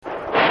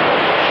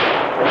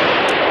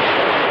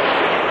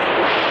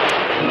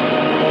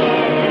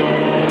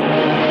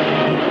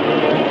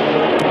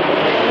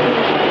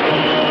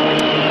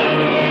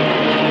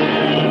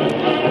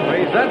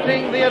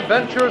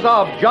Adventures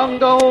of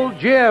Jungle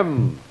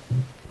Jim.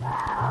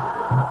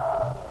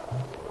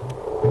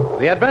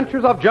 The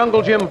Adventures of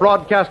Jungle Jim,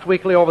 broadcast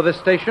weekly over this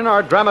station,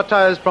 are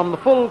dramatized from the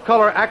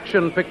full-color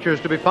action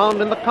pictures to be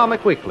found in the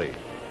Comic Weekly,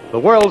 the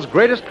world's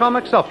greatest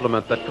comic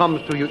supplement that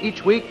comes to you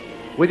each week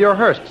with your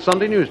Hearst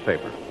Sunday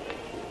newspaper.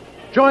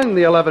 Join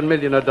the 11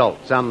 million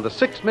adults and the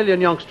 6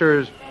 million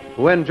youngsters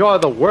who enjoy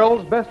the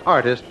world's best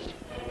artists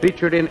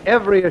featured in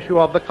every issue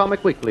of the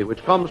Comic Weekly,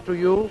 which comes to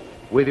you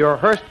with your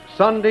Hearst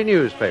Sunday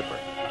newspaper.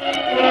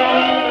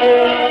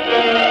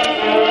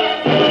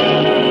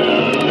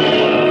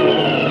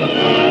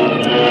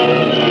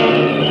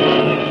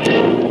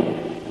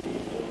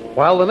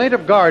 While the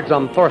native guards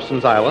on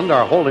Thorson's Island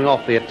are holding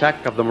off the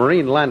attack of the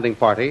Marine landing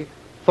party,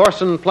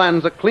 Thorson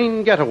plans a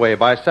clean getaway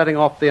by setting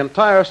off the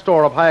entire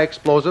store of high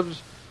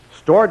explosives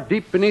stored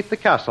deep beneath the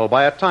castle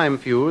by a time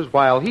fuse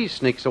while he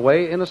sneaks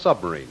away in a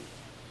submarine.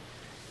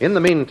 In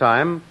the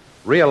meantime,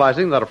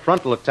 realizing that a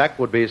frontal attack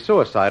would be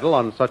suicidal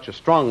on such a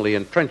strongly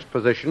entrenched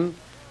position,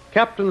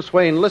 Captain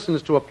Swain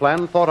listens to a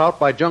plan thought out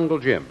by Jungle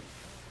Jim.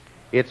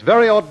 Its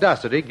very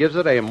audacity gives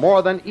it a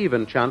more than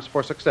even chance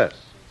for success.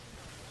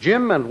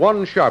 Jim and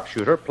one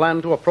sharpshooter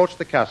plan to approach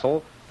the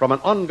castle from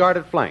an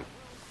unguarded flank,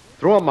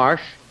 through a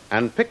marsh,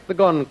 and pick the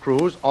gun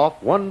crews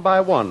off one by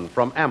one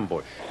from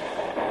ambush.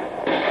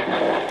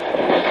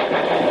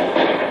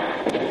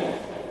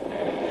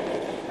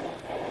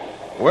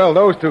 Well,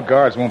 those two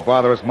guards won't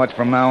bother us much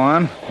from now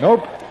on.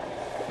 Nope.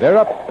 They're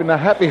up in the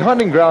happy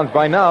hunting grounds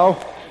by now.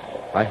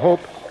 I hope.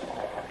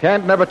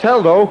 Can't never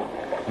tell, though.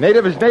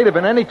 Native is native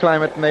in any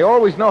climate, and they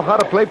always know how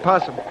to play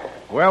possum.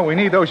 Well, we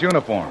need those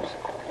uniforms.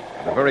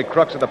 The very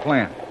crux of the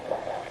plan.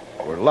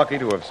 We're lucky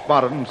to have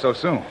spotted them so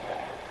soon.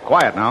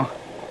 Quiet now.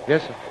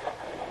 Yes, sir.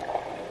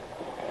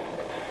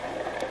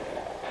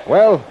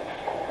 Well,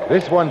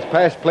 this one's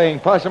past playing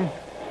possum.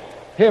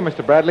 Here,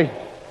 Mr. Bradley.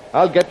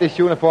 I'll get this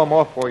uniform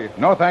off for you.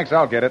 No, thanks.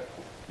 I'll get it.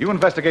 You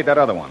investigate that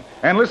other one.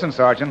 And listen,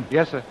 Sergeant.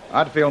 Yes, sir.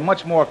 I'd feel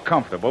much more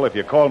comfortable if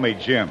you called me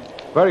Jim.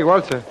 Very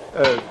well, sir.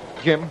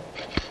 Jim.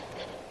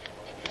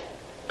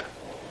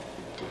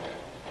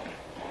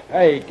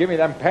 Hey, give me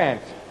them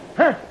pants.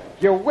 Huh?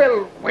 You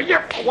will you?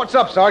 What's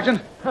up,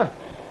 Sergeant? Huh.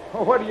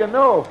 Well, what do you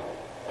know?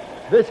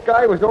 This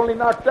guy was only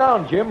knocked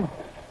down, Jim.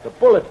 The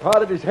bullet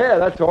parted his hair,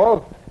 that's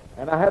all.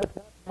 And I had to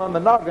tap him on the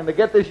noggin to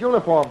get this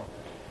uniform.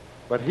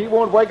 But he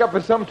won't wake up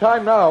for some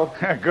time now.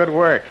 Good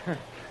work.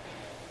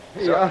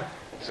 Yeah.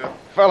 So,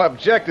 fella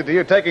objected to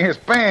you taking his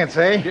pants,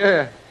 eh?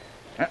 Yeah.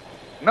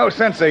 No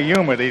sense of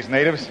humor, these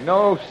natives.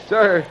 No,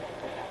 sir.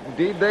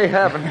 Indeed, they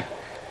haven't.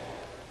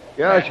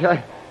 Gosh,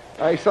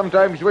 I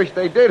sometimes wish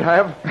they did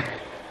have.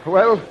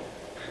 Well,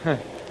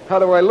 how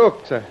do I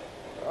look, sir?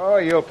 Oh,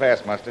 you'll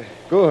pass muster.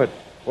 Good.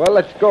 Well,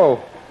 let's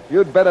go.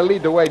 You'd better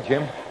lead the way,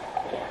 Jim.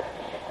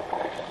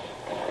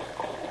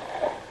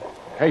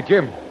 Hey,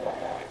 Jim.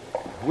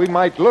 We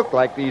might look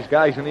like these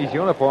guys in these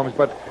uniforms,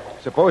 but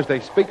suppose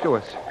they speak to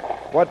us.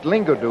 What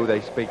lingo do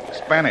they speak?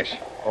 Spanish.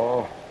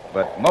 Oh.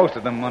 But most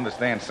of them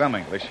understand some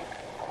English.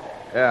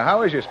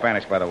 How is your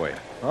Spanish, by the way?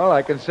 Well,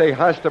 I can say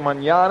hasta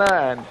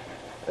mañana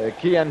and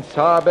quien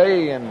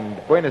sabe and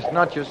buenas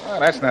noches. Oh,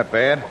 that's not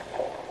bad.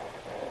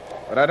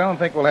 But I don't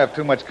think we'll have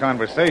too much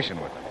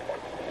conversation with them.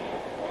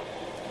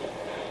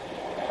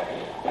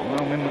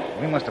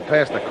 Well, we must have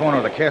passed the corner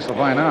of the castle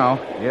by now.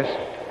 Yes.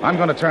 I'm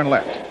going to turn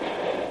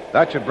left.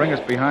 That should bring us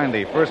behind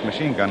the first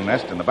machine gun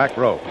nest in the back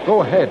row.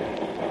 Go ahead.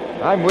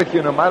 I'm with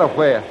you no matter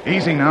where.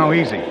 Easy now,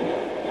 easy.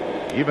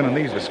 Even in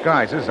these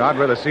disguises, I'd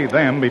rather see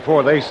them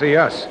before they see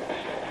us.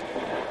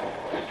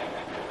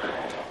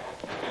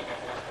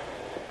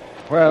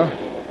 Well,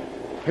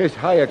 here's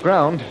higher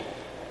ground.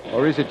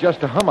 Or is it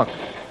just a hummock?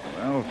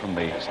 Well, from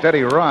the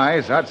steady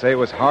rise, I'd say it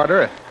was hard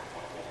earth.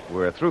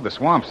 We're through the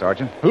swamp,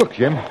 Sergeant. Look,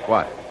 Jim.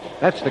 What?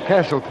 That's the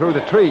castle through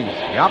the trees.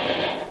 Yup.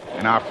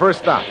 And our first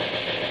stop.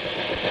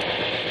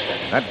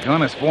 That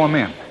gun is 4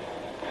 men.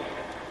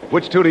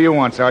 Which two do you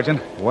want,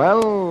 Sergeant?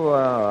 Well,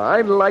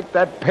 I'd like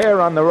that pair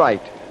on the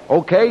right.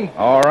 Okay?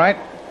 All right.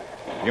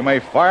 You may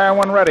fire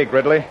when ready,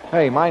 Gridley.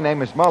 Hey, my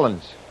name is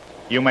Mullins.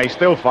 You may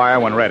still fire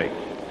when ready.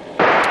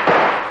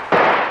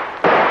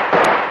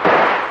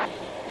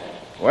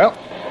 Well,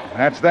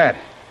 that's that.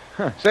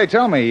 Huh. Say,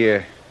 tell me,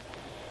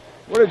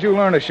 where did you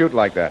learn to shoot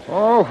like that?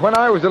 Oh, when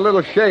I was a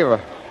little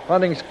shaver,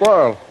 hunting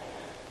squirrel.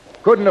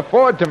 Couldn't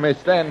afford to miss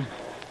then.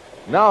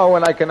 Now,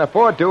 when I can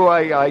afford to,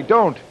 I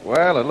don't.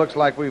 Well, it looks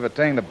like we've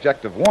attained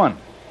objective 1.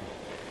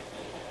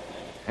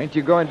 Ain't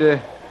you going to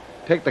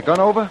take the gun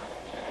over?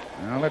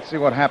 Well, let's see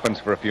what happens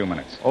for a few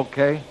minutes.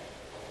 Okay.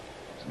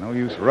 There's no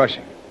use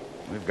rushing.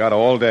 We've got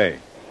all day.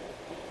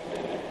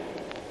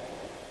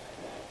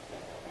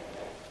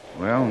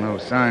 Well, no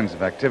signs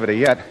of activity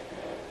yet.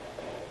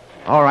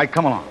 All right,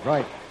 come along.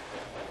 Right.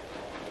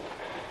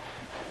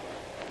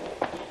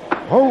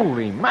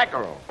 Holy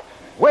mackerel.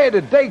 Where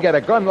did they get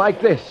a gun like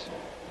this?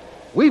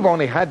 We've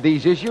only had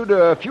these issued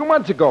a few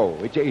months ago.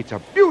 It's a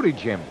beauty,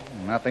 Jim.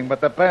 Nothing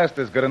but the past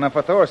is good enough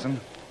for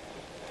Thorson.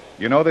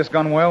 You know this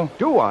gun well?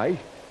 Do I?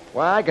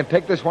 Why, I can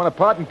take this one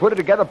apart and put it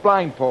together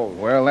blindfold.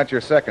 Well, that's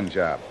your second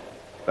job.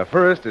 The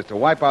first is to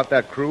wipe out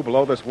that crew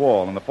below this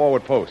wall on the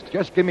forward post.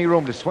 Just give me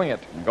room to swing it.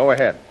 Go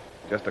ahead.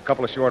 Just a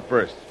couple of short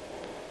bursts.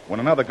 When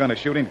another gun is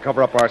shooting,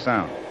 cover up our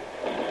sound.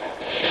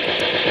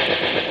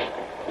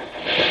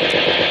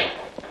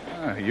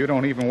 You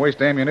don't even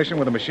waste ammunition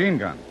with a machine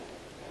gun.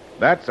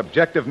 That's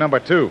objective number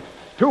 2.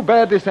 Too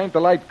bad this ain't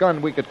the light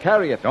gun. We could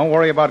carry it. Don't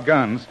worry about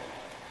guns.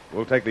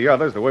 We'll take the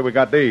others the way we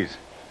got these.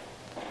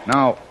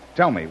 Now,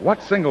 tell me,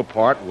 what single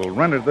part will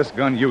render this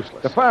gun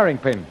useless? The firing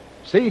pin.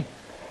 See?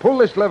 Pull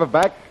this lever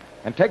back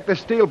and take the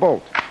steel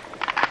bolt.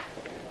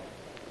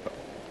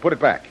 Put it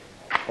back.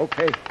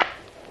 Okay.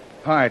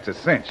 It's a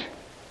cinch.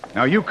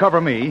 Now, you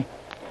cover me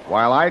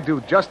while I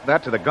do just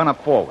that to the gun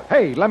up forward.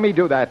 Hey, let me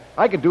do that.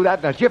 I can do that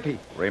in a jiffy.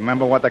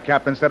 Remember what the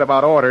captain said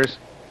about orders?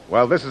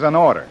 Well, this is an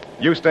order.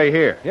 You stay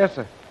here. Yes,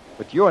 sir.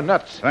 But you're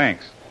nuts.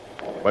 Thanks.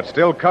 But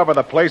still cover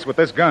the place with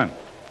this gun.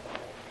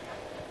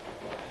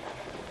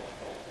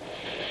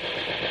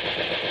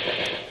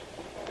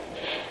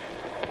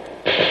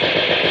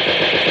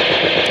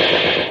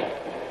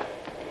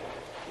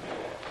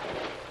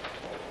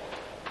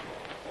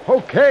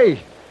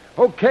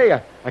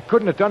 Okay. I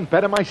couldn't have done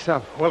better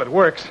myself. Well, it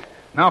works.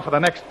 Now for the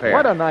next pair.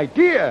 What an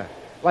idea.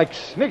 Like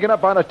sneaking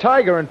up on a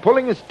tiger and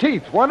pulling his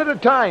teeth one at a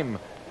time.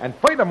 And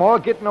fight 'em all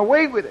getting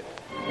away with it.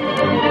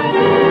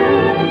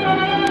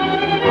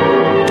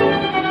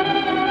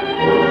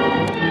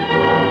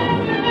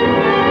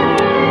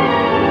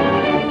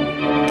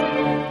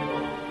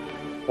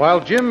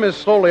 While Jim is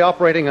slowly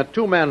operating a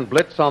two-man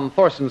blitz on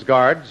Thorson's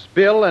guards,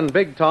 Bill and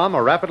Big Tom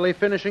are rapidly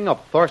finishing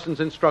up Thorson's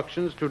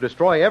instructions to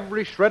destroy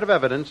every shred of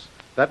evidence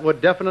that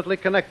would definitely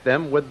connect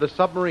them with the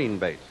submarine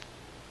base.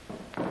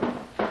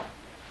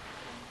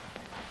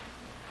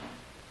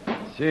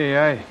 Gee,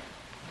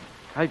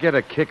 I get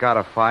a kick out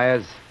of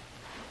fires.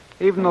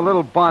 Even a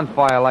little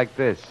bonfire like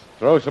this.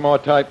 Throw some more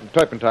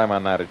turpentine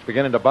on that. It's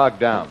beginning to bog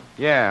down.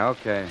 Yeah,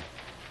 okay.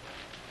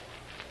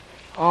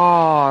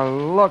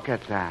 Oh, look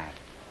at that.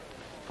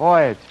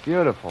 Boy, it's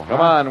beautiful.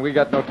 Come on, we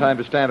got no time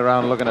to stand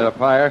around looking at a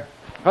fire.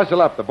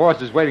 Hustle up. The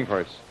boss is waiting for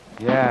us.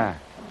 Yeah.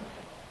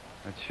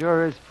 It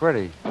sure is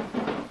pretty.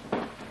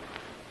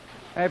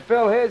 Hey,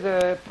 Bill, here's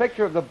a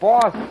picture of the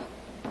boss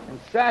and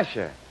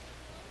Sasha.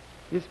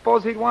 You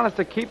suppose he'd want us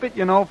to keep it,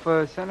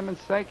 for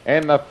sentiment's sake?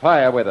 And the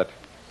fire with it.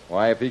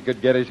 Why, if he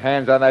could get his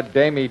hands on that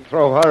dame, he'd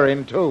throw her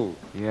in, too.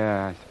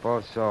 Yeah, I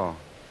suppose so.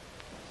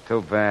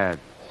 Too bad.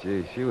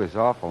 Gee, she was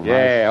awful nice.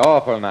 Yeah,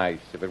 awful nice.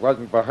 If it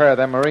wasn't for her,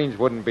 them Marines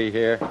wouldn't be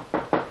here.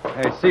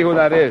 Hey, see who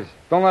that is.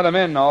 Don't let him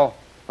in, no.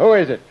 Who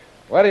is it?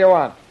 What do you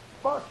want?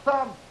 Boss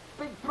Tom,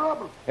 big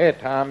trouble. Hey,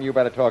 Tom, you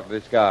better talk to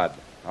this guard.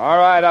 All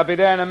right, I'll be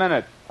there in a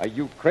minute. Are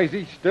you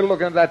crazy? Still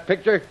looking at that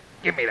picture?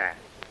 Give me that.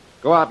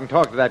 Go out and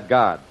talk to that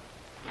guard.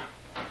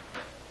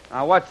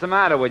 Now, what's the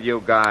matter with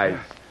you guys?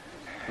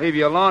 Leave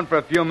you alone for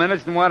a few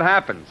minutes, and what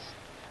happens?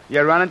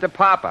 You run into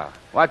Papa.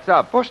 What's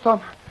up? Boss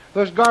Tom,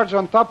 those guards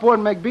on top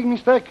one make big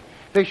mistake.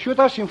 They shoot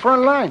us in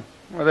front line.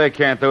 Well, they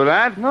can't do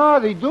that. No,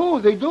 they do.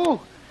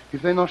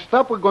 If they don't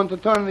stop, we're going to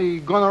turn the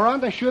gun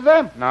around and shoot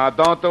them. Now,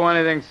 don't do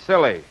anything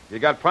silly. You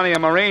got plenty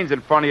of Marines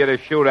in front of you to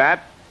shoot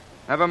at.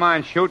 Never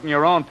mind shooting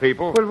your own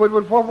people.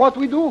 Well, for what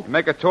we do?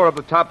 Make a tour of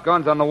the top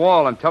guns on the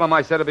wall and tell them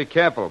I said to be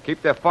careful.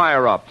 Keep their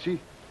fire up. See?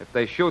 If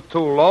they shoot too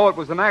low, it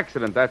was an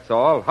accident, that's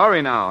all.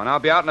 Hurry now, and I'll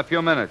be out in a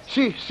few minutes.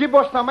 See,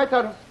 Boss Tom, I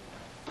tell you.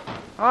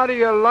 How do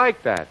you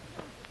like that?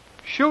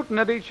 Shooting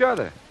at each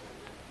other.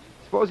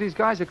 Suppose these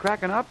guys are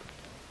cracking up?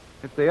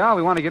 If they are,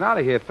 we want to get out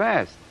of here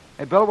fast.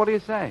 Hey, Bill, what do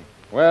you say?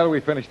 Well, we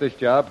finished this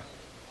job.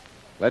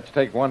 Let's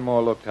take one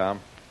more look,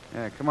 Tom.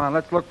 Yeah, come on,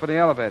 let's look for the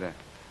elevator.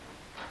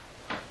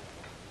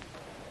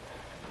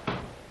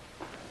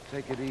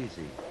 Take it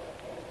easy.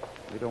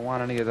 We don't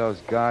want any of those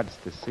guards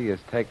to see us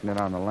taking it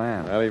on the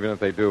land. Well, even if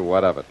they do,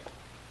 what of it?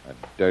 A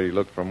dirty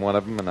look from one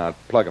of them, and I'll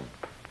plug them.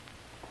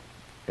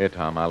 Here,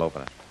 Tom, I'll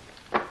open it.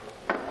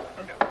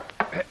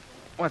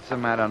 What's the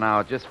matter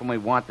now? Just when we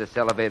want this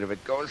elevator,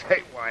 it goes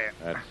haywire.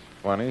 That's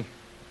funny.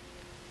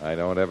 I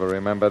don't ever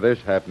remember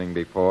this happening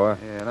before.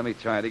 Yeah, let me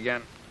try it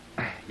again.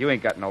 You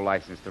ain't got no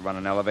license to run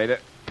an elevator.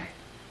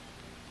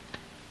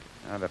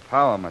 Now, the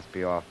power must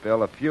be off,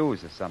 Bill. A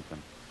fuse or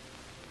something.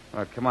 All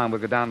right, come on, we'll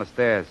go down the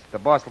stairs. The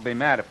boss will be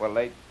mad if we're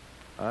late.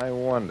 I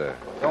wonder.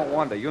 Don't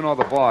wonder. You know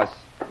the boss.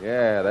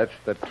 Yeah, that's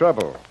the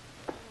trouble.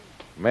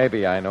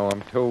 Maybe I know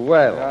him too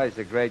well. Oh, he's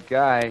a great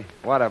guy.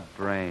 What a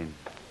brain.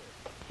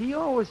 He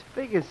always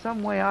figures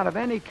some way out of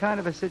any kind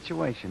of a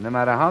situation, no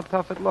matter how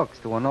tough it looks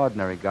to an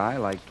ordinary guy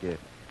like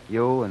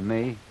you and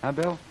me. Huh,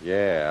 Bill?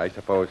 Yeah, I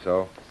suppose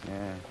so.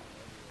 Yeah.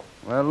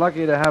 Well,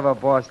 lucky to have a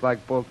boss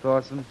like Bull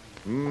Thorson.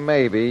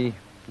 Maybe.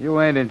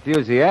 You ain't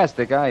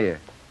enthusiastic, are you?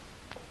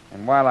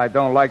 And while I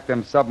don't like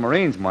them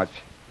submarines much,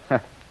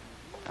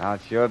 I'll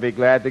sure be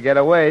glad to get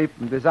away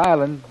from this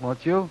island,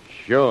 won't you?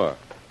 Sure.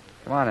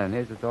 Come on in.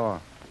 Here's the door.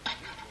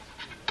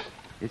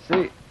 You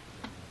see,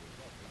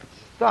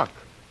 it's stuck.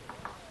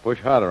 Push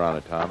harder on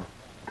it, Tom.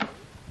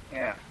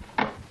 Yeah.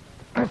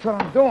 That's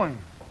what I'm doing.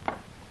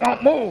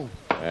 Don't move.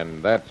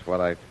 And that's what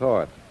I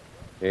thought.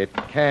 It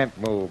can't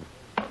move.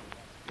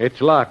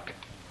 It's locked.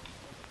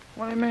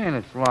 What do you mean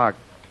it's locked?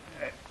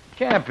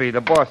 Can't be. The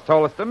boss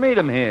told us to meet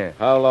him here.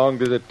 How long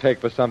does it take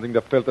for something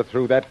to filter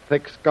through that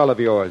thick skull of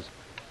yours?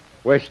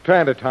 We're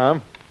stranded,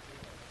 Tom.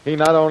 He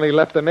not only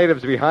left the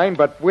natives behind,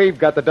 but we've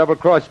got the double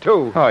cross,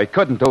 too. Oh, he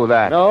couldn't do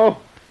that. No?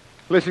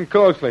 Listen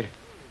closely.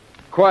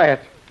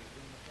 Quiet.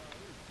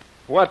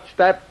 What's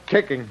that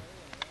ticking?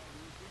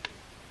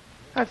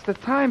 That's the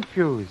time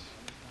fuse.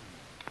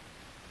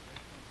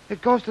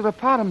 It goes to the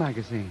powder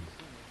magazines.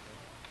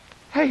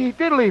 Hey, he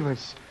did leave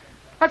us.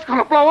 That's going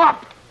to blow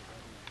up.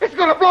 It's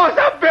going to blow us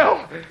up, Bill.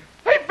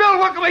 Hey, Bill,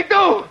 what can we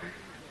do?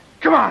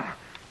 Come on.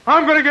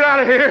 I'm going to get out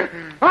of here.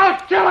 I'll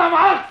kill him.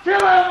 I'll kill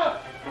him.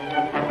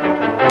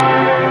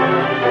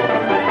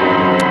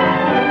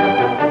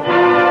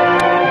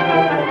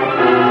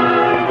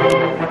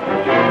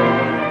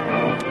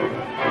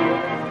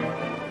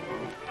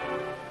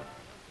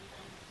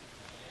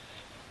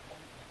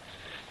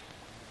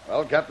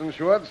 Well, Captain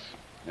Schwartz,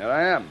 here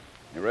I am.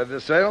 You ready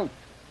to sail?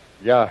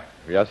 Yeah,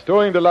 we are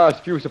storing the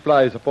last few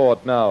supplies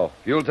aboard now.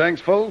 Fuel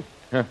tanks full?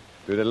 To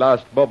the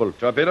last bubble.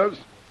 Torpedoes?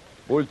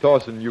 Bull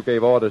Thorson, you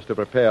gave orders to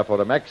prepare for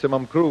the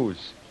maximum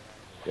cruise.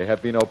 They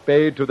have been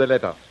obeyed to the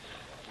letter.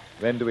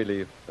 When do we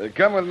leave?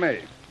 Come with me.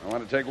 I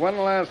want to take one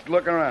last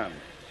look around.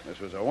 This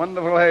was a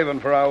wonderful haven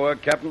for our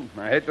work, Captain.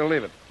 I hate to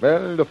leave it.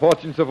 Well, the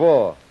fortunes of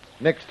war.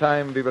 Next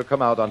time we will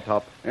come out on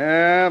top.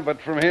 Yeah,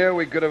 but from here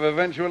we could have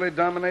eventually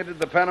dominated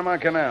the Panama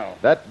Canal.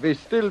 That we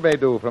still may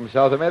do from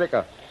South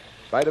America.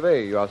 By the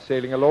way, you are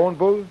sailing alone,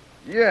 Bull?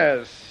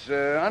 Yes,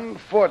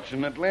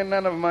 unfortunately,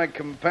 none of my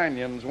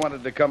companions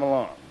wanted to come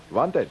along.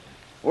 Wanted.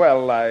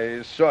 Well,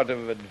 I sort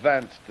of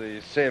advanced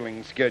the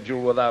sailing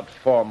schedule without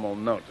formal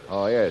notice.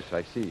 Oh, yes,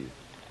 I see.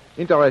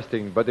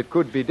 Interesting, but it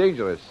could be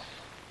dangerous.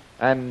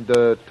 And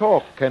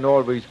talk can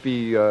always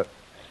be,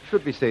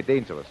 should we say,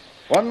 dangerous.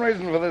 One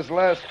reason for this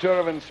last tour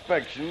of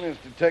inspection is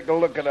to take a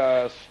look at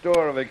our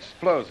store of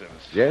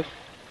explosives. Yes?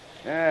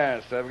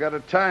 Yes, I've got a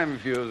time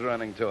fuse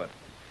running to it.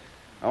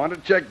 I want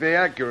to check the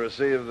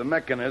accuracy of the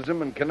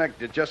mechanism and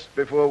connect it just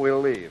before we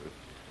leave.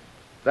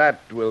 That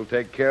will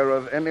take care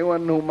of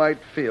anyone who might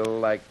feel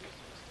like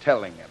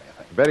telling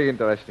anything. Very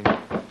interesting.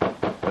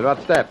 But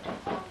what's that?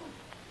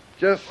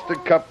 Just a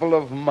couple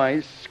of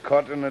mice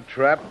caught in a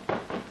trap.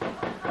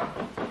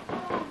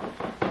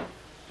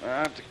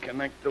 Now, to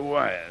connect the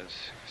wires.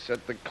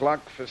 Set the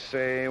clock for,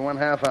 say,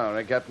 1/2 hour,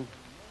 eh, Captain?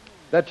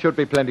 That should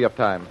be plenty of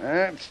time.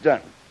 It's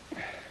done.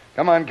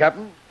 Come on,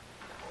 Captain.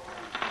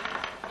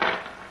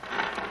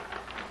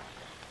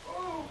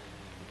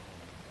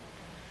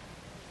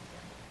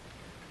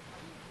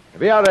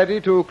 We are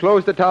ready to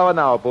close the tower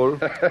now, Bull.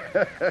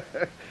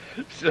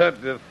 So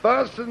to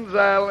Thorson's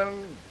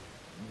Island,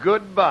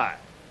 goodbye.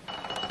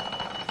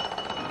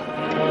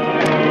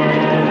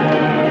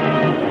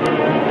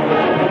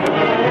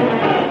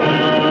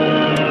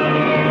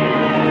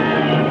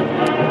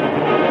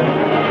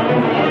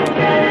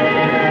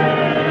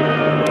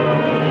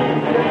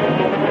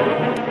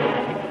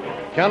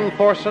 Can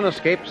Thorson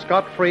escape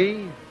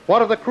scot-free?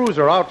 What of the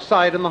cruiser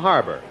outside in the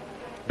harbor?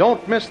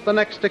 Don't miss the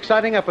next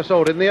exciting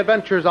episode in the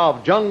adventures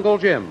of Jungle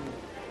Jim.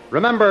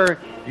 Remember,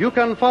 you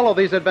can follow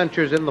these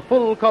adventures in the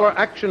full-color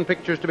action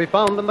pictures to be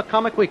found in the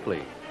Comic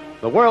Weekly,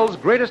 the world's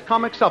greatest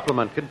comic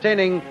supplement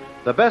containing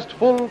the best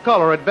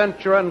full-color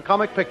adventure and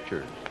comic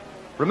pictures.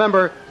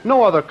 Remember,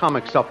 no other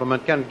comic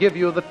supplement can give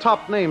you the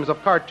top names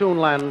of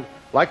cartoonland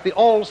like the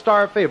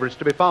all-star favorites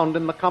to be found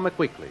in the Comic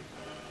Weekly.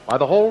 Why,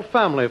 the whole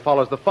family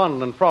follows the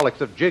fun and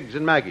frolics of Jiggs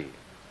and Maggie,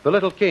 the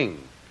Little King,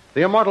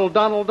 the immortal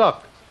Donald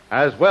Duck,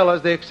 as well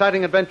as the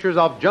exciting adventures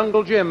of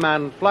Jungle Jim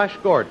and Flash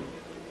Gordon.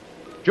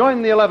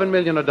 Join the 11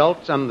 million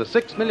adults and the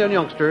 6 million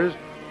youngsters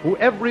who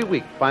every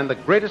week find the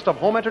greatest of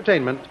home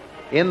entertainment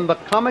in the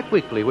Comic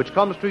Weekly, which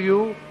comes to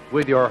you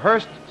with your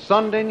Hearst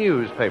Sunday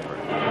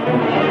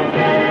newspaper.